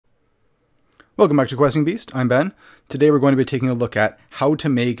Welcome back to Questing Beast. I'm Ben. Today we're going to be taking a look at how to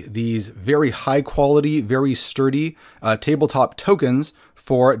make these very high quality, very sturdy tabletop tokens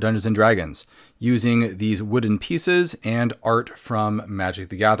for Dungeons & Dragons using these wooden pieces and art from Magic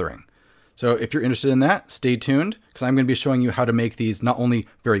the Gathering. So if you're interested in that, stay tuned because I'm going to be showing you how to make these not only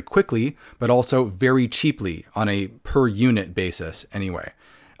very quickly, but also very cheaply on a per unit basis anyway.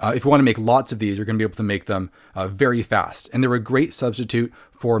 If you want to make lots of these, you're going to be able to make them very fast. And they're a great substitute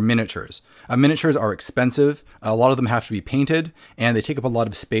for miniatures. Miniatures are expensive. A lot of them have to be painted and they take up a lot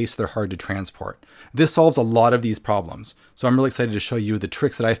of space. They're hard to transport. This solves a lot of these problems. So I'm really excited to show you the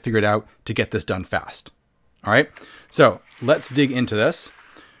tricks that I figured out to get this done fast. All right, so let's dig into this.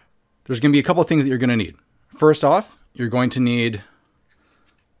 There's going to be a couple of things that you're going to need. First off, you're going to need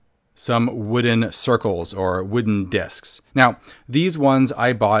some wooden circles or wooden discs. Now, these ones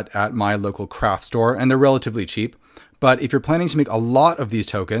I bought at my local craft store and they're relatively cheap. But if you're planning to make a lot of these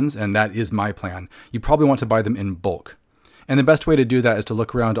tokens, and that is my plan, you probably want to buy them in bulk. And the best way to do that is to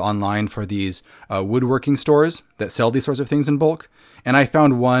look around online for these woodworking stores that sell these sorts of things in bulk. And I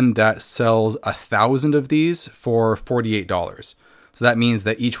found one that sells 1,000 of these for $48. So that means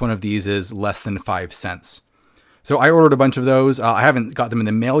that each one of these is less than 5 cents. So I ordered a bunch of those. I haven't got them in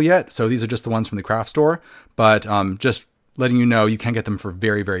the mail yet, so these are just the ones from the craft store. But just letting you know, you can get them for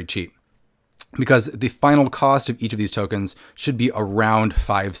very, very cheap. Because the final cost of each of these tokens should be around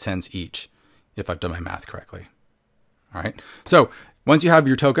 5 cents each, if I've done my math correctly. All right. So once you have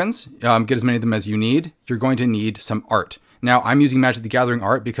your tokens, get as many of them as you need. You're going to need some art. Now, I'm using Magic the Gathering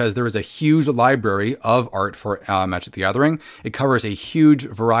art because there is a huge library of art for Magic the Gathering. It covers a huge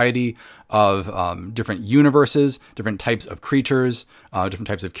variety of different universes, different types of creatures, different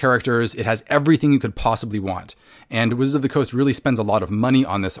types of characters. It has everything you could possibly want. And Wizards of the Coast really spends a lot of money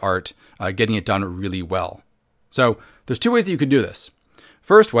on this art, getting it done really well. So there's two ways that you could do this.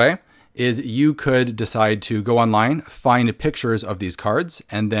 First way is you could decide to go online, find pictures of these cards,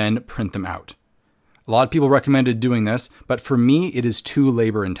 and then print them out. A lot of people recommended doing this, but for me, it is too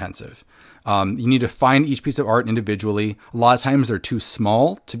labor intensive. You need to find each piece of art individually. A lot of times they're too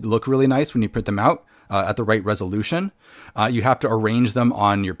small to look really nice when you print them out at the right resolution. You have to arrange them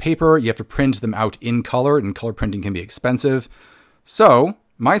on your paper. You have to print them out in color, and color printing can be expensive. So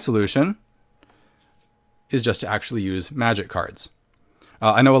my solution is just to actually use magic cards.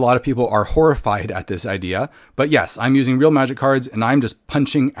 I know a lot of people are horrified at this idea, but yes, I'm using real magic cards and I'm just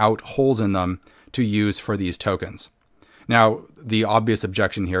punching out holes in them to use for these tokens. Now, the obvious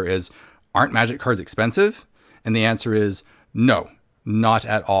objection here is, aren't magic cards expensive? And the answer is no, not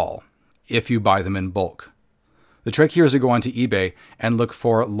at all, if you buy them in bulk. The trick here is to go onto eBay and look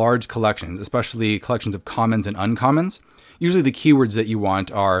for large collections, especially collections of commons and uncommons. Usually the keywords that you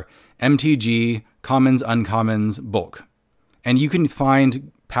want are MTG, commons, uncommons, bulk. And you can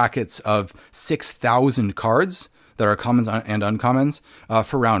find packets of 6,000 cards that are commons and uncommons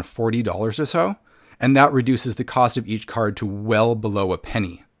for around $40 or so. And that reduces the cost of each card to well below a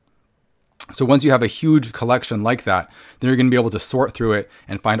penny. So once you have a huge collection like that, then you're going to be able to sort through it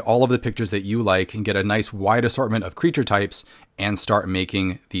and find all of the pictures that you like and get a nice wide assortment of creature types and start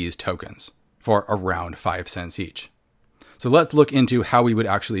making these tokens for around 5 cents each. So let's look into how we would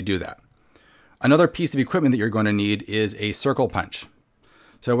actually do that. Another piece of equipment that you're going to need is a circle punch.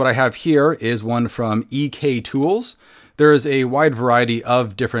 So what I have here is one from EK Tools. There is a wide variety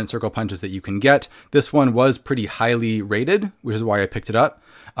of different circle punches that you can get. This one was pretty highly rated, which is why I picked it up.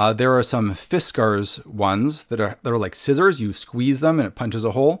 There are some Fiskars ones that are like scissors. You squeeze them and it punches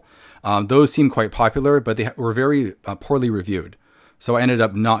a hole. Those seem quite popular, but they were very poorly reviewed. So I ended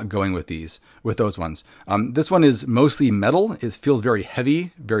up not going with those ones. This one is mostly metal. It feels very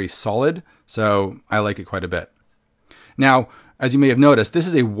heavy, very solid. So I like it quite a bit. Now, as you may have noticed, this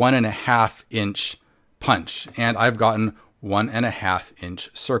is a 1.5 inch punch, and I've gotten 1.5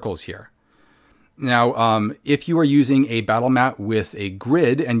 inch circles here. Now, if you are using a battle mat with a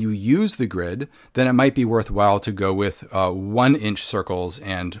grid and you use the grid, then it might be worthwhile to go with 1 inch circles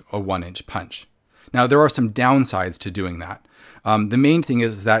and a 1 inch punch. Now, there are some downsides to doing that. The main thing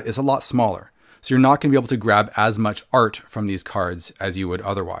is that it's a lot smaller, so you're not going to be able to grab as much art from these cards as you would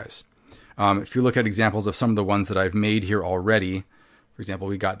otherwise. If you look at examples of some of the ones that I've made here already, for example,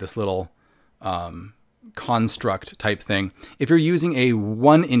 we got this little construct type thing. If you're using a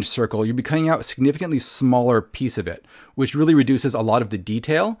 1 inch circle, you'll be cutting out a significantly smaller piece of it, which really reduces a lot of the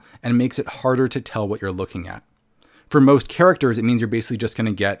detail and makes it harder to tell what you're looking at. For most characters, it means you're basically just going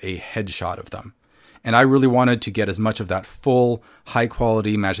to get a headshot of them. And I really wanted to get as much of that full, high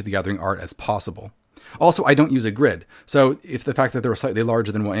quality Magic the Gathering art as possible. Also, I don't use a grid, so if the fact that they're slightly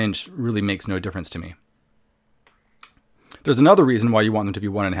larger than 1 inch really makes no difference to me. There's another reason why you want them to be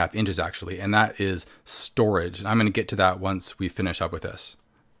 1.5 inches actually, and that is storage. And I'm going to get to that once we finish up with this,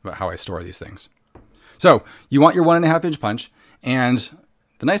 about how I store these things. So you want your 1.5 inch punch, and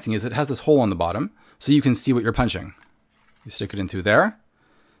the nice thing is it has this hole on the bottom, so you can see what you're punching. You stick it in through there.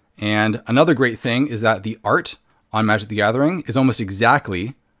 And another great thing is that the art on Magic the Gathering is almost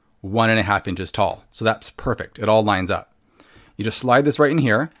exactly 1.5 inches tall. So that's perfect. It all lines up. You just slide this right in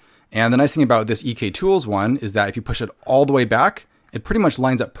here. And the nice thing about this EK Tools one is that if you push it all the way back, it pretty much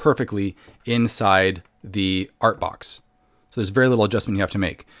lines up perfectly inside the art box. So there's very little adjustment you have to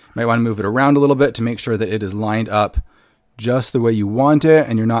make. You might want to move it around a little bit to make sure that it is lined up just the way you want it,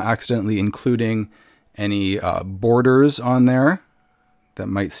 and you're not accidentally including any borders on there that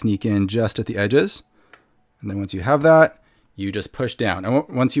might sneak in just at the edges. And then once you have that, you just push down. And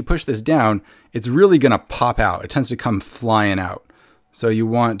once you push this down, it's really going to pop out. It tends to come flying out. So you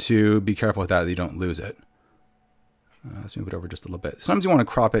want to be careful with that you don't lose it. Let's move it over just a little bit. Sometimes you want to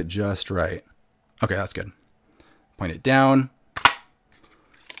crop it just right. Okay, that's good. Point it down.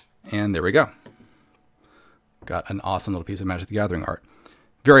 And there we go. Got an awesome little piece of Magic the Gathering art.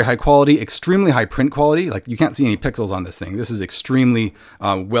 Very high quality, extremely high print quality. Like you can't see any pixels on this thing. This is extremely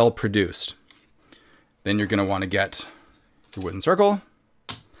well produced. Then you're going to want to get your wooden circle,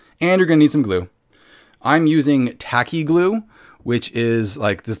 and you're going to need some glue. I'm using tacky glue, which is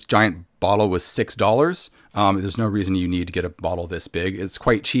like this giant bottle was $6. There's no reason you need to get a bottle this big. It's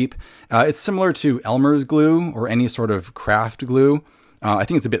quite cheap. It's similar to Elmer's glue or any sort of craft glue. I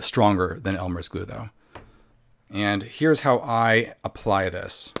think it's a bit stronger than Elmer's glue though. And here's how I apply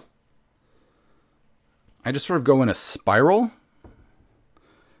this. I just sort of go in a spiral,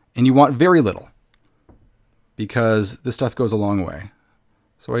 and you want very little because this stuff goes a long way.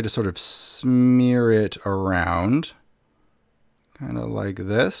 So I just sort of smear it around, kind of like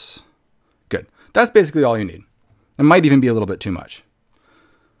this. Good. That's basically all you need. It might even be a little bit too much.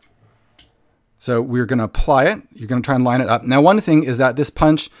 So we're going to apply it. You're going to try and line it up. Now, one thing is that this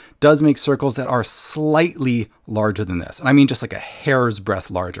punch does make circles that are slightly larger than this. And I mean just like a hair's breadth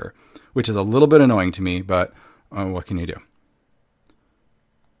larger, which is a little bit annoying to me, but what can you do?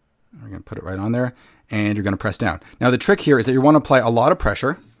 We're going to put it right on there, and you're going to press down. Now, the trick here is that you want to apply a lot of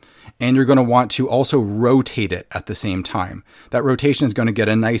pressure, and you're going to want to also rotate it at the same time. That rotation is going to get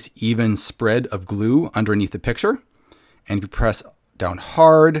a nice even spread of glue underneath the picture. And if you press down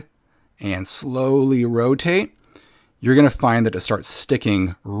hard and slowly rotate, you're going to find that it starts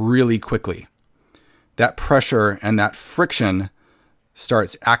sticking really quickly. That pressure and that friction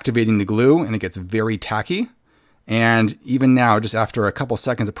starts activating the glue, and it gets very tacky. And even now, just after a couple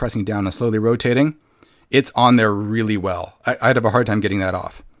seconds of pressing down and slowly rotating, it's on there really well. I'd have a hard time getting that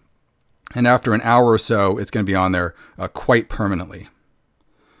off. And after an hour or so, it's going to be on there quite permanently.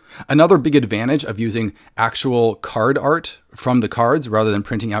 Another big advantage of using actual card art from the cards rather than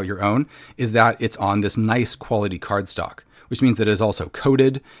printing out your own is that it's on this nice quality cardstock, which means that it is also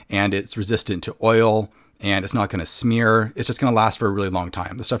coated and it's resistant to oil and it's not going to smear. It's just going to last for a really long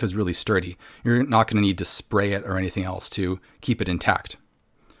time. The stuff is really sturdy. You're not going to need to spray it or anything else to keep it intact.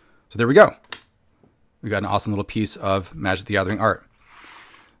 So there we go. We got an awesome little piece of Magic the Gathering art.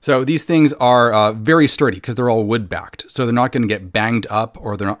 So these things are very sturdy because they're all wood backed. So they're not going to get banged up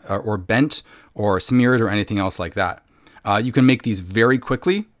or they're not, or bent or smeared or anything else like that. You can make these very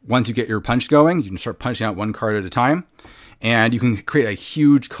quickly. Once you get your punch going, you can start punching out one card at a time, and you can create a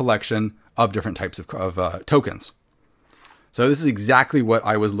huge collection of different types of tokens. So this is exactly what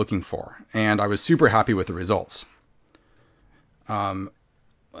I was looking for, and I was super happy with the results.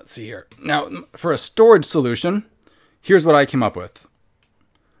 Let's see here. Now, for a storage solution, here's what I came up with.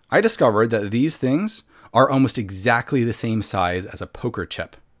 I discovered that these things are almost exactly the same size as a poker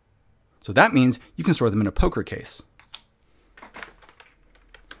chip. So that means you can store them in a poker case.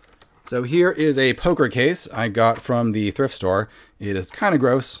 So here is a poker case I got from the thrift store. It is kind of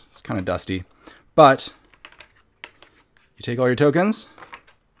gross. It's kind of dusty. But you take all your tokens.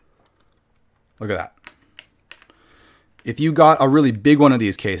 Look at that. If you got a really big one of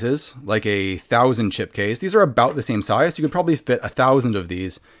these cases, like a 1,000 chip case, these are about the same size. You could probably fit 1,000 of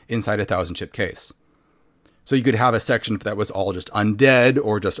these inside a 1,000 chip case. So you could have a section that was all just undead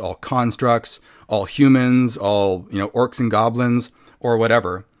or just all constructs, all humans, all, orcs and goblins or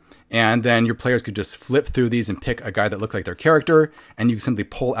whatever. And then your players could just flip through these and pick a guy that looked like their character. And you can simply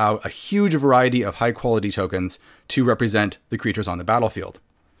pull out a huge variety of high quality tokens to represent the creatures on the battlefield.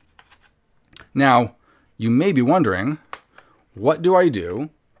 Now, you may be wondering, what do I do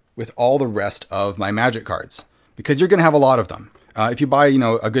with all the rest of my Magic cards? Because you're going to have a lot of them. If you buy,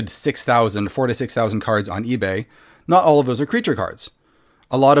 a good 4,000 to 6,000 cards on eBay, not all of those are creature cards.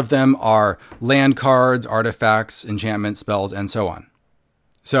 A lot of them are land cards, artifacts, enchantments, spells, and so on.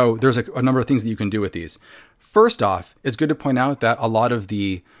 So there's a number of things that you can do with these. First off, it's good to point out that a lot of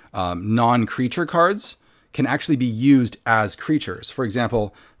the non-creature cards can actually be used as creatures. For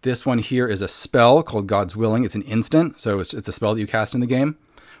example, this one here is a spell called God's Willing. It's an instant, so it's a spell that you cast in the game,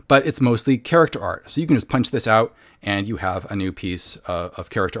 but it's mostly character art. So you can just punch this out and you have a new piece of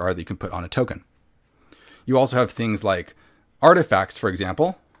character art that you can put on a token. You also have things like artifacts, for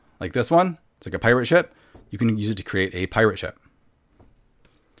example, like this one. It's like a pirate ship. You can use it to create a pirate ship.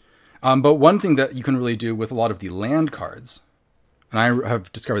 But one thing that you can really do with a lot of the land cards, and I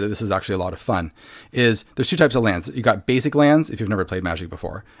have discovered that this is actually a lot of fun, is there's two types of lands. You got basic lands, if you've never played Magic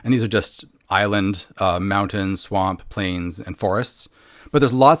before, and these are just island, mountain, swamp, plains, and forests. But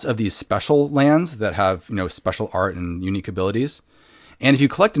there's lots of these special lands that have, special art and unique abilities. And if you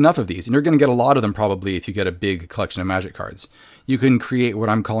collect enough of these, and you're going to get a lot of them probably if you get a big collection of Magic cards, you can create what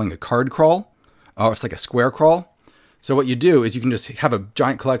I'm calling a card crawl. It's like a square crawl. So what you do is you can just have a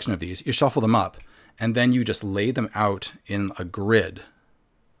giant collection of these, you shuffle them up, and then you just lay them out in a grid,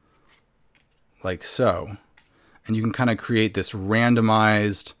 like so. And you can kind of create this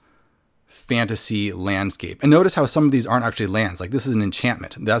randomized fantasy landscape. And notice how some of these aren't actually lands. Like this is an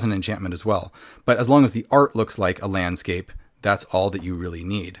enchantment. That's an enchantment as well. But as long as the art looks like a landscape, that's all that you really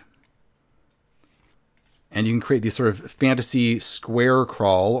need. And you can create these sort of fantasy square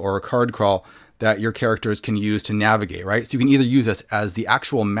crawl or a card crawl that your characters can use to navigate, right? So you can either use this as the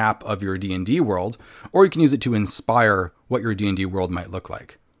actual map of your D&D world, or you can use it to inspire what your D&D world might look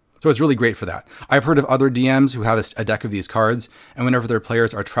like. So it's really great for that. I've heard of other DMs who have a deck of these cards, and whenever their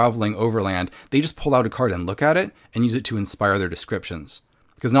players are traveling overland, they just pull out a card and look at it and use it to inspire their descriptions.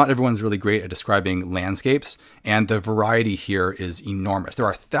 Because not everyone's really great at describing landscapes, and the variety here is enormous. There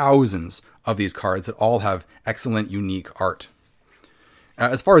are thousands of these cards that all have excellent, unique art.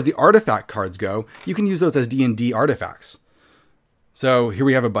 As far as the artifact cards go, you can use those as D&D artifacts. So here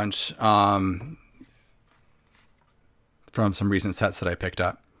we have a bunch from some recent sets that I picked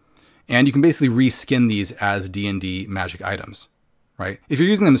up. And you can basically reskin these as D&D Magic items, right? If you're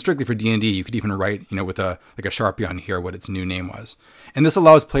using them strictly for D&D, you could even write, with a Sharpie on here what its new name was. And this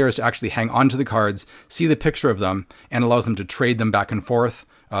allows players to actually hang onto the cards, see the picture of them, and allows them to trade them back and forth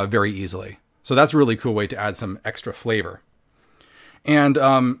very easily. So that's a really cool way to add some extra flavor. And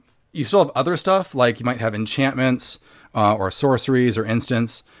you still have other stuff, like you might have enchantments or sorceries or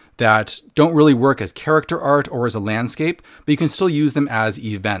instants that don't really work as character art or as a landscape, but you can still use them as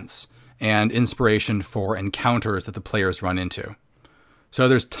events and inspiration for encounters that the players run into. So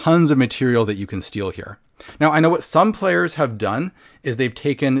there's tons of material that you can steal here. Now, I know what some players have done is they've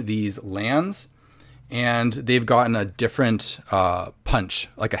taken these lands and they've gotten a different punch,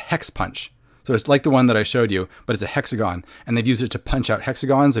 like a hex punch. So it's like the one that I showed you, but it's a hexagon. And they've used it to punch out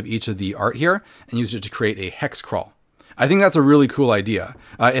hexagons of each of the art here and used it to create a hex crawl. I think that's a really cool idea.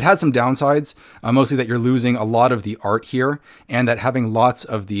 It had some downsides, mostly that you're losing a lot of the art here and that having lots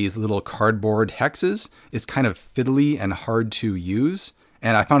of these little cardboard hexes is kind of fiddly and hard to use.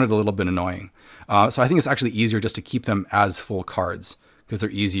 And I found it a little bit annoying. So I think it's actually easier just to keep them as full cards because they're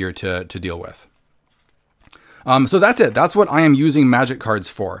easier to deal with. So that's it. That's what I am using Magic cards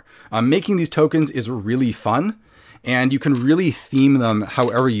for. Making these tokens is really fun, and you can really theme them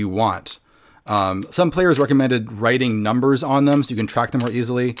however you want. Some players recommended writing numbers on them so you can track them more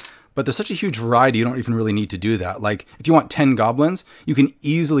easily, but there's such a huge variety you don't even really need to do that. Like if you want 10 goblins, you can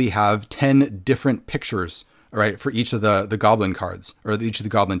easily have 10 different pictures, right, for each of the goblin cards or each of the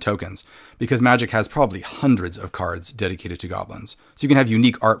goblin tokens, because Magic has probably hundreds of cards dedicated to goblins. So you can have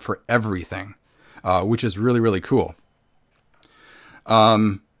unique art for everything. Which is really, really cool.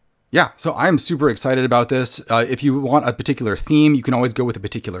 So I'm super excited about this. If you want a particular theme, you can always go with a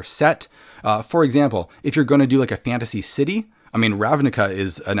particular set. For example, if you're going to do like a fantasy city, Ravnica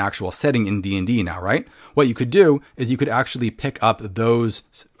is an actual setting in D&D now, right? What you could do is you could actually pick up those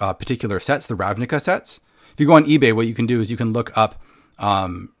particular sets, the Ravnica sets. If you go on eBay, what you can do is you can look up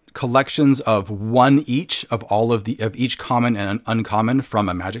collections of one each of all of each common and uncommon from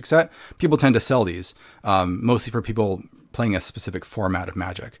a Magic set. People tend to sell these, mostly for people playing a specific format of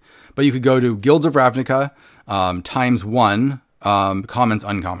Magic. But you could go to Guilds of Ravnica ×1 commons,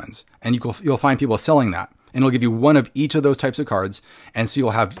 uncommons, and you'll find people selling that, and it'll give you one of each of those types of cards. And so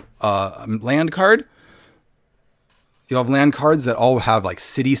you'll have a land card. You'll have land cards that all have like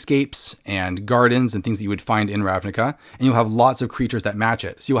cityscapes and gardens and things that you would find in Ravnica. And you'll have lots of creatures that match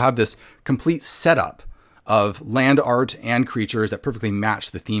it. So you'll have this complete setup of land art and creatures that perfectly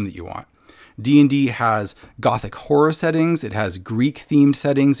match the theme that you want. D&D has Gothic horror settings. It has Greek themed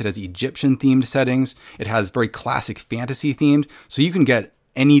settings. It has Egyptian themed settings. It has very classic fantasy themed. So you can get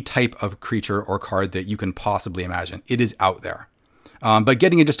any type of creature or card that you can possibly imagine. It is out there. But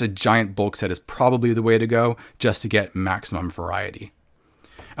getting just a giant bulk set is probably the way to go, just to get maximum variety.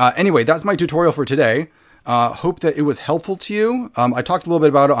 Anyway, that's my tutorial for today. Hope that it was helpful to you. I talked a little bit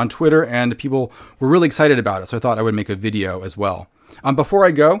about it on Twitter, and people were really excited about it, so I thought I would make a video as well. Before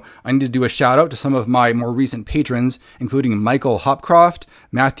I go, I need to do a shout out to some of my more recent patrons, including Michael Hopcroft,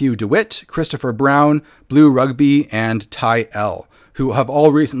 Matthew DeWitt, Christopher Brown, Blue Rugby, and Ty L, who have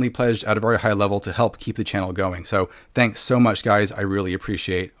all recently pledged at a very high level to help keep the channel going. So thanks so much, guys. I really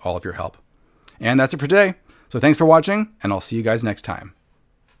appreciate all of your help. And that's it for today. So thanks for watching, and I'll see you guys next time.